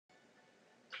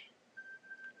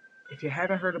If you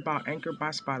haven't heard about Anchor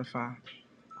by Spotify,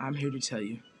 I'm here to tell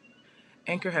you.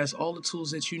 Anchor has all the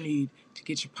tools that you need to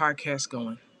get your podcast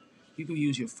going. You can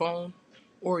use your phone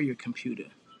or your computer,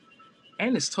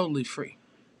 and it's totally free.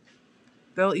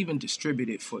 They'll even distribute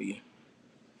it for you.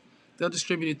 They'll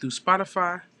distribute it through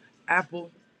Spotify,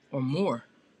 Apple, or more.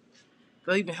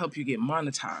 They'll even help you get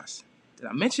monetized. Did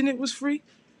I mention it was free?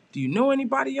 Do you know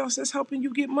anybody else that's helping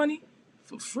you get money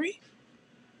for free?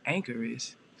 Anchor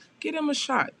is. Give them a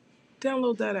shot.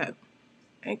 Download that app.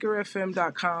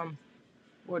 AnchorFM.com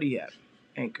or the app.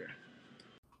 Anchor.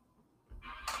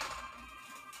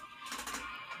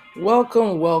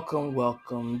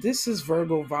 Welcome. This is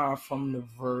Virgo Vaughn from the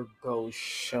Virgo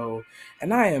Show,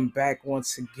 and I am back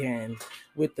once again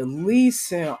with the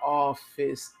leasing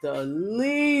office.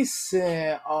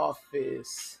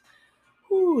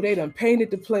 Ooh, they done painted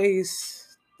the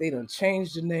place. They done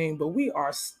changed the name, but we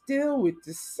are still with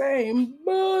the same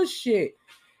bullshit.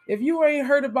 If you ain't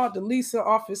heard about the leasing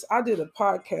office, I did a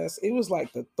podcast. It was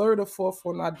like the third or fourth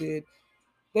one I did.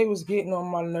 They was getting on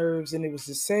my nerves, and it was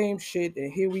the same shit.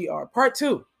 And here we are, part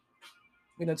two.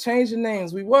 We done changed the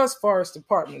names. We was Forest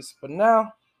Apartments, but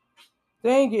now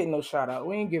they ain't getting no shout out.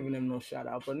 We ain't giving them no shout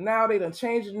out. But now they done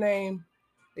changed the name.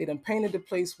 They done painted the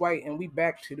place white, and we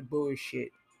back to the bullshit.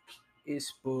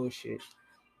 It's bullshit.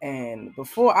 And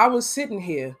before I was sitting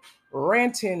here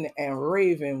ranting and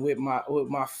raving with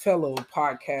my fellow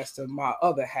podcaster, my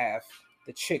other half,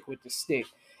 the chick with the stick.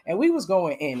 And we was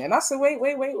going in. And I said, wait.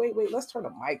 Let's turn the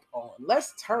mic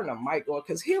on.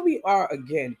 Because here we are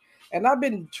again. And I've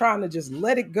been trying to just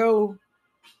let it go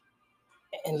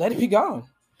and let it be gone.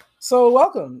 So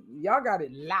welcome. Y'all got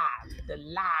it live. The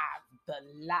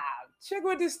live. Chick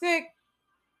with the stick.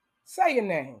 Say your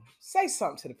name. Say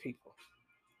something to the people.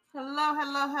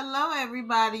 Hello,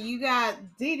 everybody. You got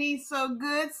Didi So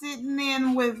Good sitting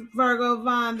in with Virgo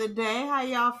Vaughn today. How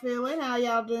y'all feeling? How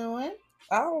y'all doing?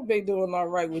 I don't be doing all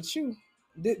right with you.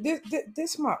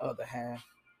 This my other half.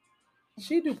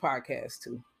 She do podcasts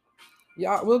too.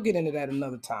 Y'all, we'll get into that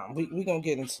another time. We gonna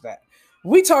get into that.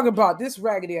 We talk about this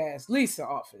raggedy ass Lisa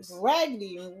office.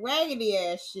 Raggedy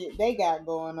ass shit they got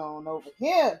going on over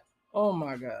here. Oh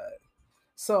my God.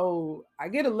 So I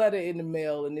get a letter in the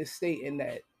mail and it's stating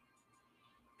that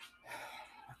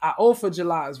I owe for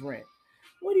July's rent.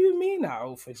 What do you mean I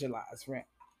owe for July's rent?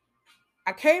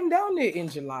 I came down there in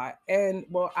July and,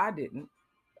 well, I didn't.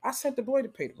 I sent the boy to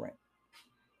pay the rent.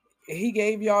 He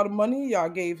gave y'all the money. Y'all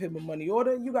gave him a money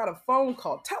order. You got a phone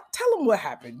call. Tell him what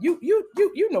happened.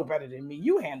 You know better than me.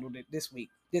 You handled it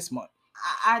this month.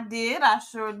 I did. I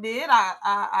sure did.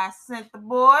 I sent the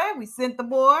boy. We sent the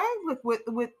boy with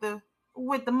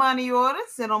the money order.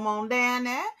 Sent him on down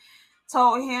there.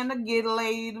 Told him to get a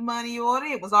lady the money order.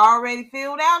 It was already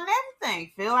filled out and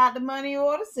everything. Fill out the money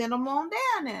order. Send him on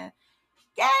down there.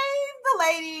 Gave the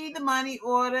lady the money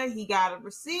order. He got a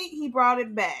receipt. He brought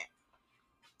it back.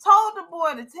 Told the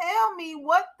boy to tell me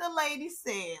what the lady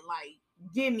said. Like,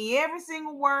 give me every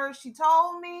single word she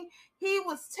told me. He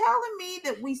was telling me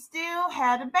that we still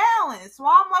had a balance. So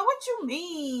I'm like, what you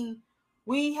mean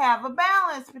we have a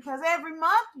balance? Because every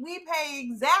month we pay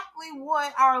exactly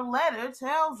what our letter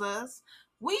tells us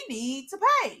we need to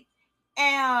pay.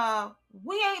 And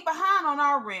we ain't behind on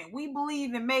our rent. We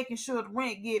believe in making sure the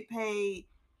rent get paid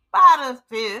by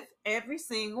the 5th every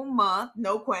single month,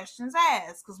 no questions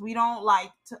asked, because we don't like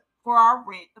for our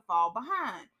rent to fall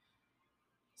behind.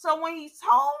 So when he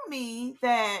told me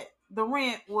that the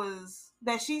rent was,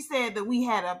 that she said that we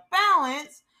had a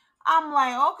balance, I'm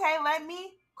like, okay, let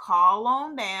me call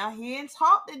on down here and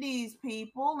talk to these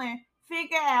people and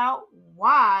figure out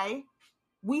why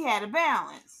we had a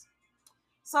balance.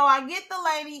 So I get the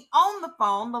lady on the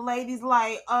phone. The lady's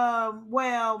like,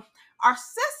 well, our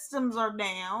systems are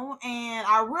down and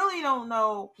I really don't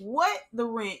know what the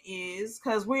rent is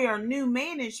because we are a new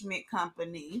management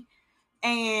company.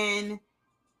 And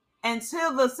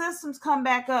until the systems come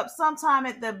back up sometime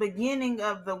at the beginning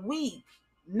of the week,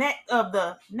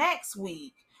 next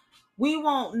week, we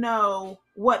won't know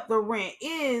what the rent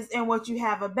is and what you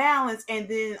have a balance. And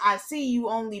then I see you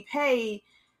only pay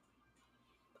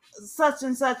such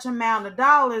and such amount of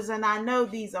dollars, and I know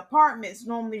these apartments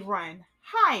normally run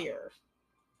higher.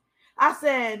 I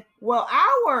said, well,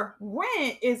 our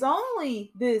rent is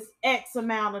only this X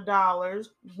amount of dollars.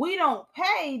 We don't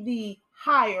pay the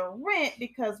higher rent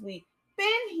because we've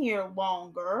been here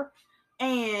longer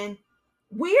and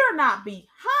we are not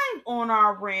behind on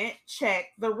our rent. Check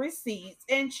the receipts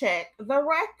and check the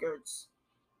records.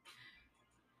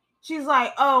 She's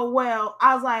like, oh, well,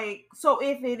 I was like, so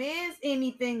if it is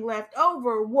anything left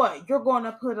over, what? You're going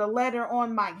to put a letter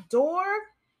on my door?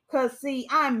 Because, see,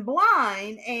 I'm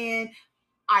blind and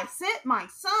I sent my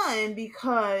son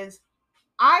because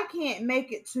I can't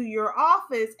make it to your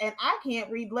office and I can't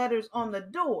read letters on the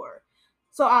door.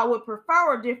 So I would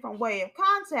prefer a different way of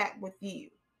contact with you.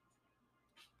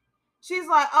 She's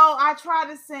like, oh, I try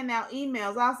to send out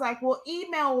emails. I was like, well,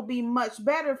 email will be much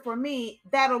better for me.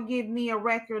 That'll give me a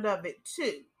record of it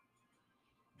too.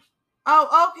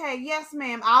 Oh, okay. Yes,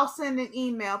 ma'am. I'll send an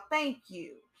email. Thank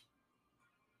you.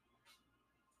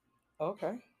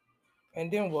 Okay.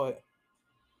 And then what?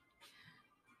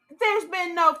 There's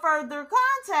been no further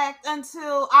contact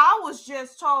until I was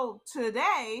just told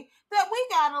today that we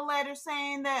got a letter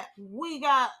saying that we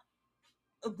had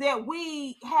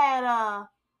a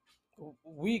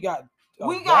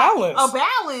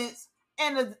balance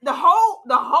and the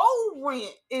whole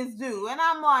rent is due. And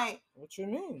I'm like, what you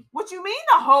mean? What you mean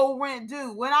the whole rent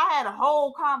due? When I had a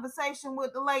whole conversation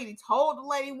with the lady, told the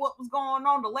lady what was going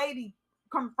on, the lady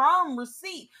confirmed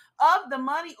receipt of the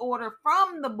money order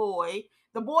from the boy.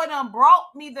 The boy done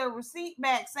brought me the receipt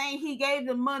back saying he gave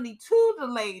the money to the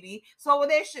lady. So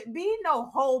there should be no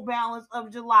whole balance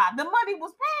of July. The money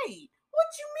was paid. What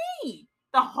you mean?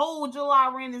 The whole July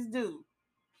rent is due.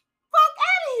 Fuck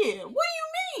out of here. What do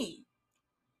you mean?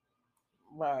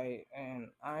 Right. And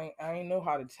I ain't know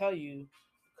how to tell you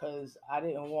because I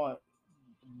didn't want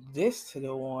this to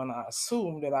go on. I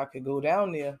assumed that I could go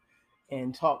down there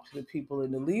and talk to the people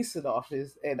in the leasing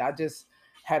office. And I just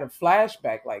had a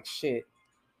flashback like, shit.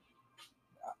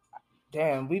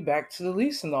 Damn, we back to the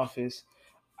leasing office.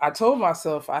 I told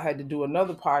myself I had to do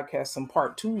another podcast, some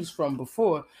part twos from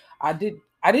before. I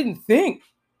didn't think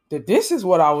that this is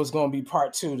what I was going to be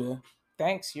part two to.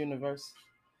 Thanks, universe.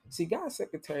 See, God's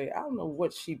secretary, I don't know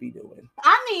what she be doing.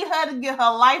 I need her to get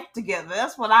her life together.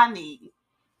 That's what I need.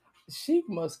 She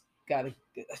must have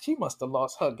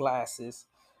lost her glasses.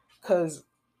 Cause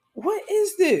what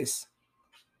is this?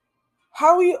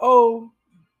 How we owe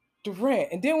the rent,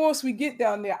 and then once we get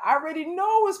down there, I already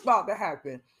know what's about to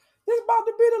happen. This is about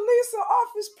to be the leasing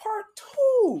office part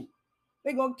 2.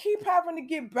 They're gonna keep having to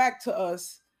get back to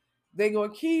us. They're gonna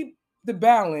keep the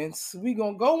balance. We're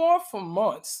gonna go on for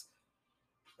months.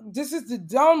 This is the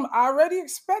dumb. I already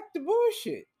expect the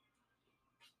bullshit.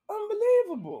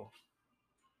 Unbelievable.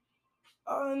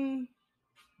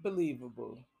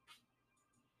 Unbelievable.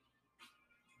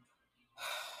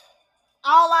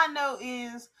 All I know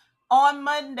is on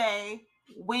Monday,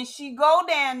 when she go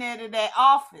down there to that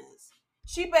office,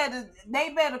 they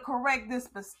better correct this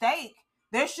mistake.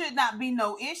 There should not be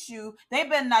no issue. They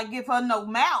better not give her no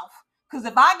mouth. Cause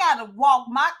if I gotta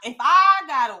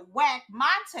whack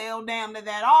my tail down to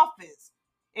that office,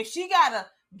 if she gotta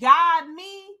guide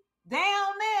me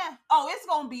down there, oh, it's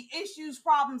gonna be issues,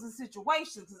 problems, and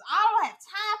situations. Cause I don't have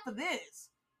time for this.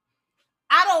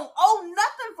 I don't owe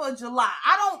nothing for July.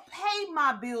 I don't pay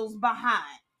my bills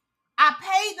behind. I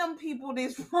paid them people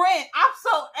this rent. I'm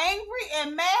so angry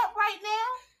and mad right now.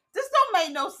 This don't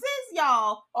make no sense,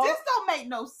 y'all. This don't make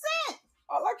no sense.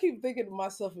 All I keep thinking to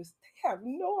myself is they have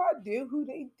no idea who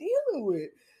they dealing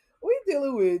with. We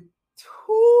dealing with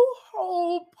 2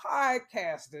 whole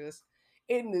podcasters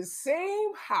in the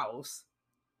same house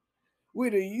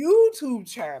with a YouTube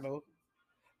channel.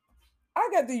 I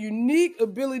got the unique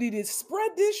ability to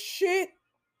spread this shit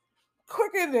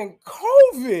quicker than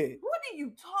COVID. What are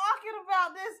you talking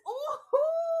about? This?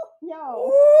 Ooh, yo.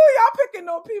 Ooh, y'all picking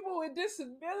on people with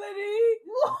disability.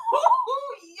 Ooh,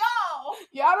 yo.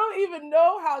 Y'all don't even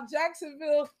know how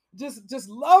Jacksonville just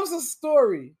loves a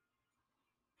story.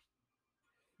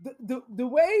 The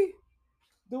way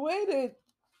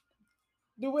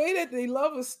that they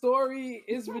love a story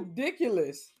is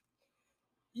ridiculous.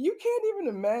 You can't even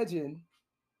imagine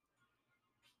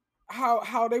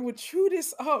how they would chew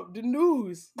this up, the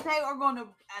news.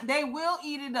 They will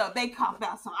eat it up. They talk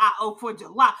about some, I owe for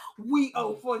July. We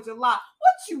owe for July.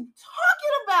 What you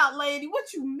talking about, lady?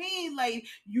 What you mean, lady?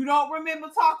 You don't remember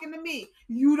talking to me.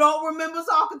 You don't remember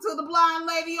talking to the blind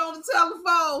lady on the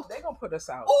telephone. They gonna put us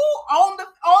out. Ooh, on the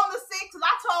 6th,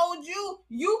 I told you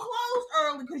closed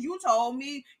early because you told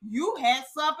me you had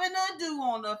something to do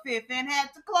on the 5th and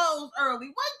had to close early.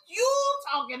 What you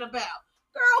talking about?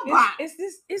 Girl, bye. Is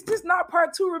this not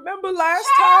part 2? Remember last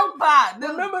Child time? Bye.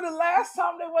 Remember the last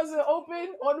time they wasn't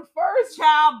open on the 1st?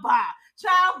 Child bye.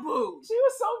 Child boo. She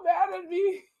was so mad at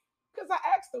me because I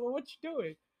asked her, "What you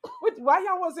doing? Why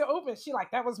y'all wasn't open?" She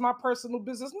like, "That was my personal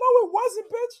business." No, it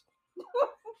wasn't, bitch.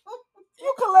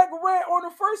 You collect rent on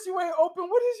the 1st. You ain't open.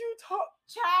 What is you talk?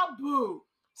 Child boo.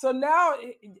 So now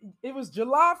it was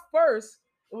July 1st.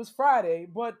 It was Friday,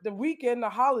 but the weekend, the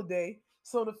holiday.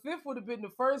 So the 5th would have been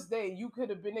the first day you could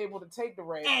have been able to take the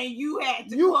rent. And you had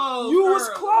to close. You was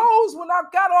closed when I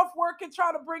got off work and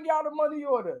tried to bring y'all the money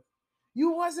order.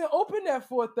 You wasn't open at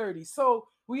 4:30, so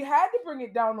we had to bring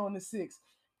it down on the 6th.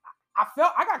 I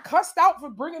felt I got cussed out for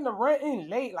bringing the rent in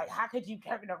late. Like, how could you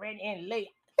bring the rent in late?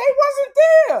 They wasn't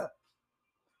there.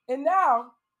 And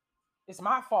now it's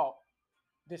my fault.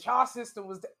 The child system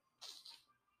was there.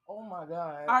 Oh my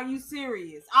God. Are you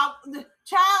serious?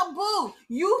 Child boo,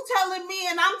 you telling me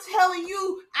and I'm telling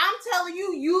you,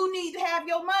 you need to have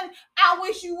your money. I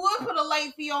wish you would put a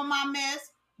late fee on my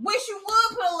mess. Wish you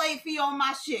would put a late fee on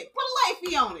my shit. Put a late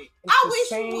fee on it. I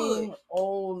wish you would. Same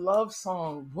old love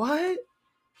song. What?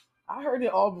 I heard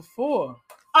it all before.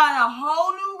 On a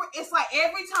whole new, it's like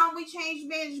every time we change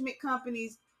management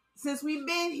companies since we've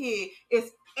been here,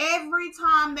 it's every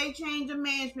time they change a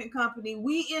management company,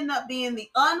 we end up being the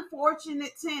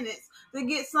unfortunate tenants to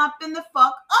get something the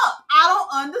fuck up. I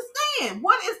don't understand.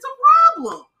 What is the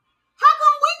problem? How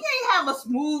come we can't have a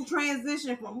smooth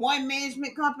transition from one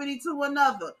management company to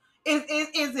another? Is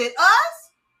it us?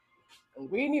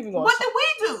 We ain't even gonna. What did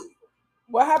we do?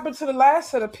 What happened to the last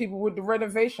set of people with the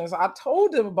renovations? I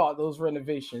told them about those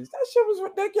renovations. That shit was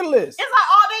ridiculous. It's like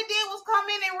all they did was come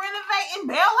in and renovate and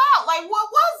bail out. Like, what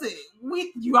was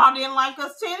it? Y'all didn't like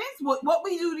us tenants? What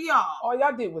we do to y'all? All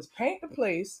y'all did was paint the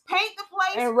place,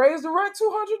 and raise the rent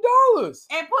 $200,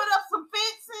 and put up some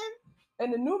fencing.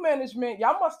 And the new management,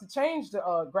 y'all must have changed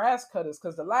the grass cutters,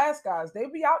 because the last guys, they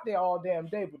be out there all damn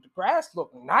day, but the grass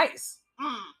looked nice.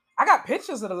 I got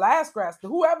pictures of the last grass.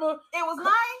 Whoever it was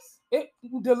nice.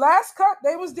 The last cut,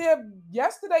 they was there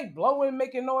yesterday blowing,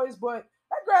 making noise, but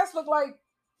that grass looked like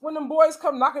when them boys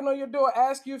come knocking on your door,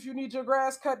 ask you if you need your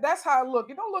grass cut. That's how it look.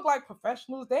 It don't look like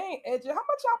professionals. They ain't edging. How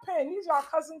much y'all paying? These y'all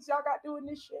cousins y'all got doing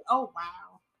this shit? Oh,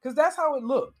 wow. Because that's how it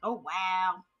looked. Oh,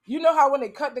 wow. You know how when they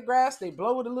cut the grass, they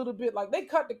blow it a little bit? Like, they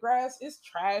cut the grass, it's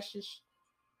trashish.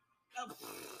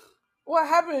 What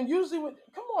happened usually with,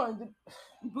 come on.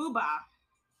 Booba.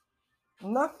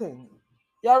 Nothing.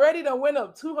 Y'all ready to win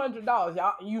up $200.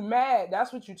 Y'all, you mad?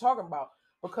 That's what you talking about.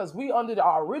 Because we under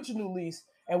our original lease,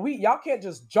 and y'all can't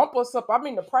just jump us up. I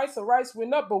mean, the price of rice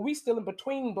went up, but we still in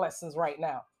between blessings right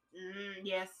now.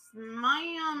 Yes,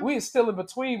 ma'am. We still in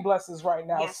between blessings right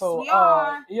now. Yes, so we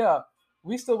are. Yeah,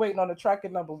 we still waiting on the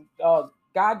tracking number.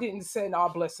 God didn't send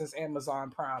our blessings Amazon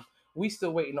Prime. We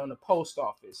still waiting on the post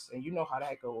office, and you know how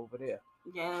that go over there.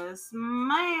 Yes,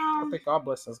 ma'am. I think our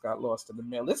blessings got lost in the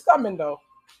mail. It's coming though.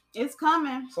 It's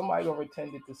coming. Somebody gonna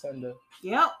pretend it to send it.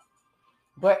 Yep.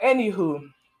 But anywho,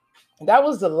 that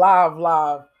was the live,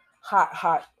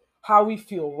 hot, how we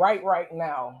feel right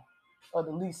now of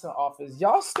the leasing office.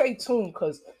 Y'all stay tuned,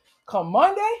 because come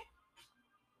Monday,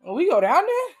 when we go down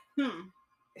there,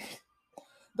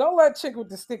 don't let chick with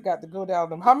the stick got to go down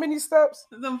them. How many steps?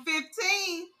 Them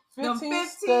 15. 15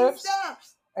 steps.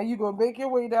 And you gonna make your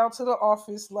way down to the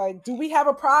office like, do we have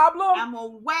a problem? I'm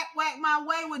gonna whack my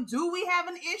way with, do we have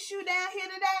an issue down here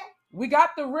today? We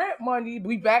got the rent money.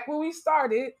 We back where we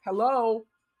started. Hello.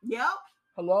 Yep.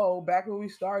 Hello, back where we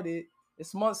started.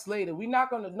 It's months later. We're not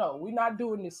gonna know. We're not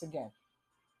doing this again.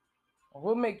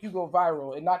 We'll make you go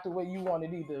viral, and not the way you want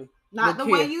it either. Not the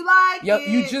way you like it.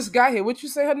 You just got here. What you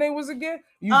say her name was again?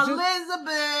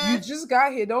 Elizabeth. You just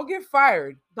got here. Don't get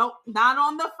fired. Not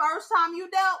on the first time you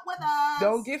dealt with us.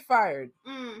 Don't get fired.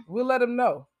 We'll let them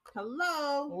know.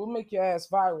 Hello. We'll make your ass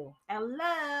viral.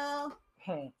 Hello.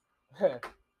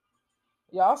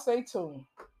 Y'all stay tuned.